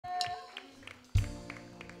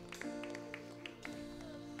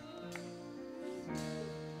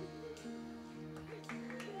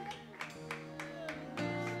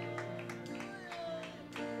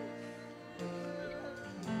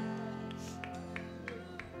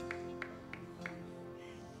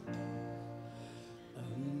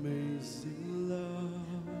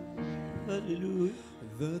Hallelujah.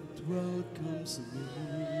 that welcomes me.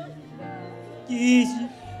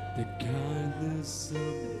 Jesus. The kindness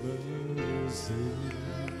of mercy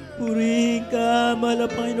Purihin ka, mahal na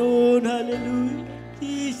Panginoon. Hallelujah.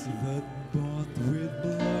 Jesus. that bought with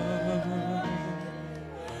blood.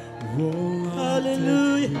 Oh,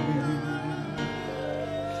 Hallelujah.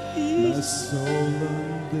 my soul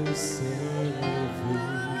undeserving.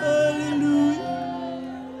 Hallelujah.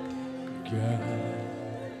 God,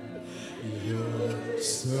 you're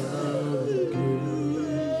so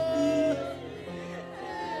good.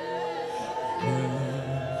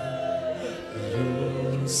 God,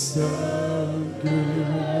 you're so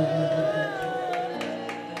good.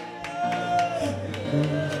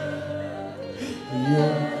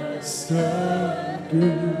 You're so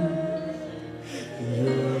good.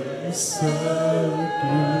 You're so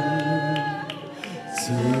good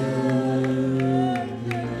to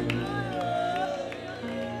me.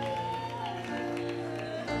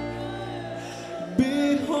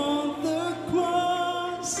 Behold the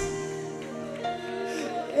cross,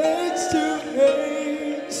 age to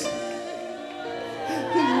age,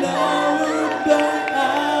 now by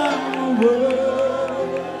hour.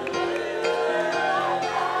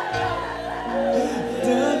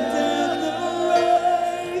 The dead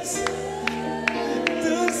raised,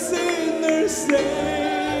 the sinners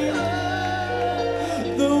saved,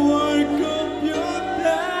 the work of your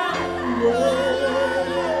power.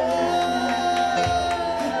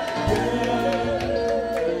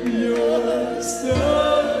 You're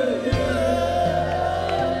so good.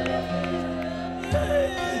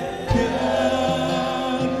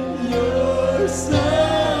 God, you're so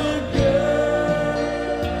good.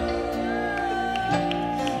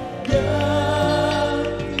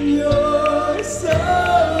 God, you're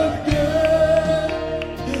so good.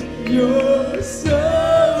 You're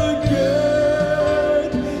so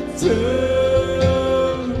good to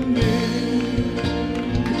me.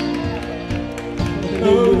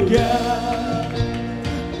 Oh God,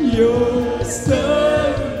 you're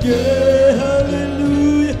so good.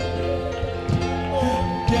 Hallelujah.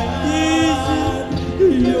 God,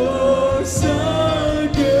 you're so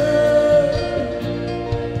good.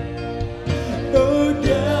 Oh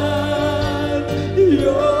God,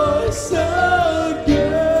 you're so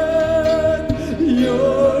good.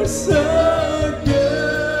 You're so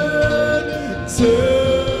good to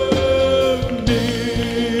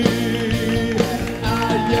me.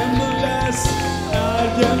 I am blessed, I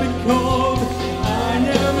am called, I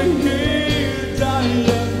am healed, I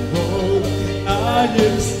am whole, I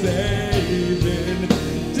am saved in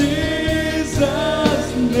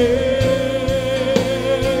Jesus' name.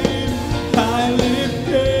 Highly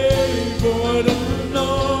favored,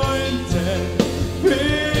 anointed,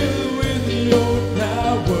 filled with your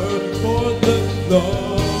power for the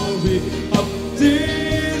glory of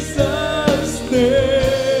Jesus' name.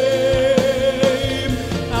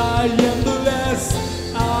 I am blessed,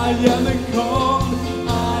 I am called,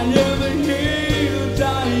 I am healed,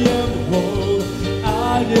 I am whole, I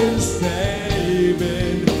am saved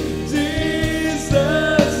in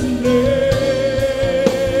Jesus' name.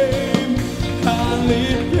 Highly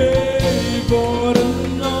favored,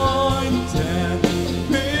 anointed,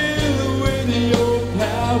 filled with your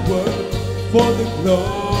power for the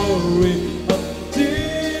glory of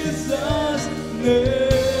Jesus' name.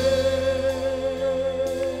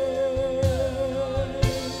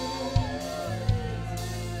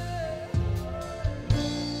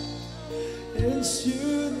 And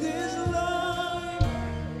should this life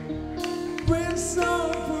bring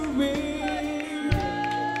suffering,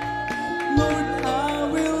 Lord, I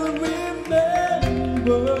will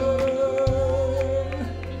remember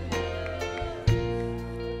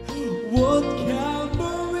what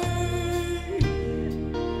Calvary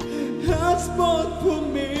has bought for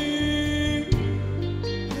me,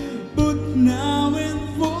 but now and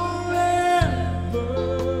forever.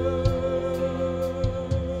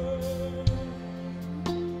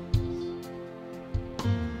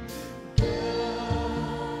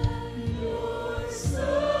 You're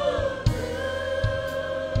so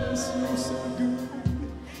good. Yes, you're so good.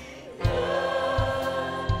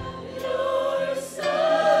 You're so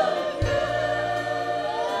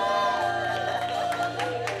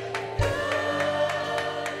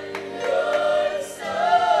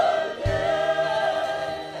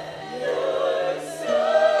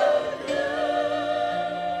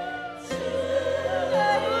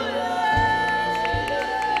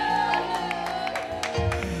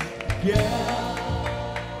Yeah,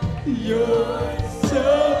 you're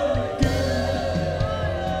so good.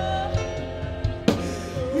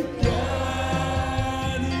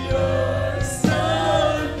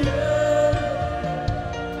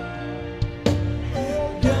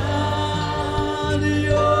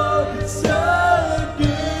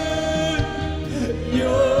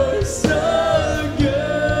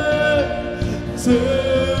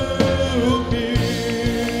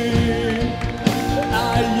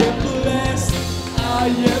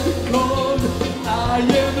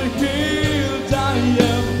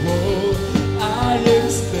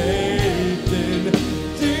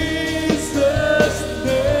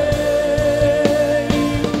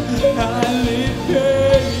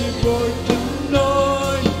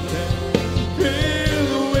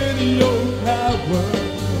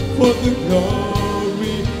 for the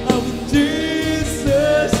glory of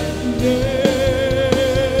Jesus' name.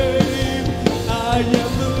 I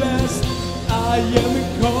am blessed, I am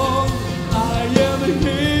called, I am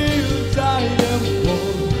healed, I am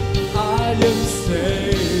whole, I am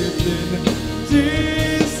saved in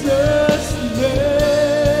Jesus'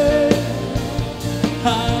 name.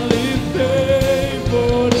 Highly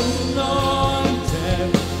favored and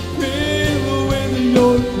anointed, filled with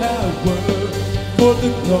your power, for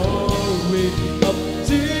the glory of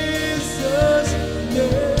Jesus'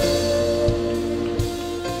 name.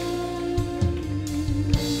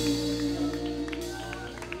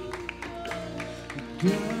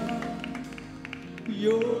 God,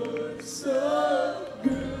 you're so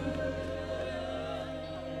good.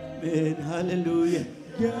 Amen. Hallelujah.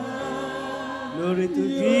 God, Glory to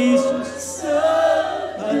you're Jesus.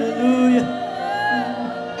 so Hallelujah.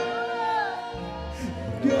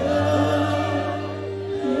 God,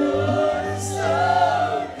 you're so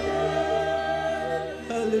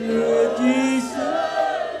Hallelujah, Jesus.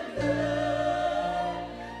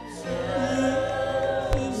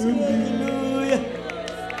 Hallelujah.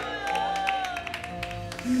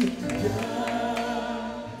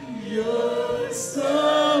 You're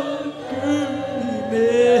so good.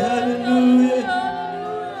 Amen. Hallelujah.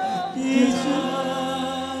 Jesus.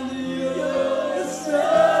 God, you're so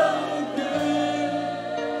good.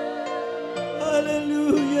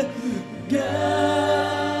 Hallelujah.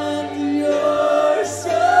 God, you're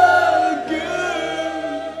so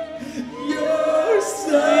good. You're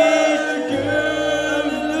so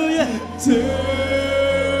good Hallelujah. to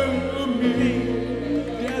me.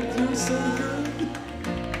 God, you're so good.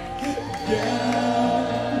 God,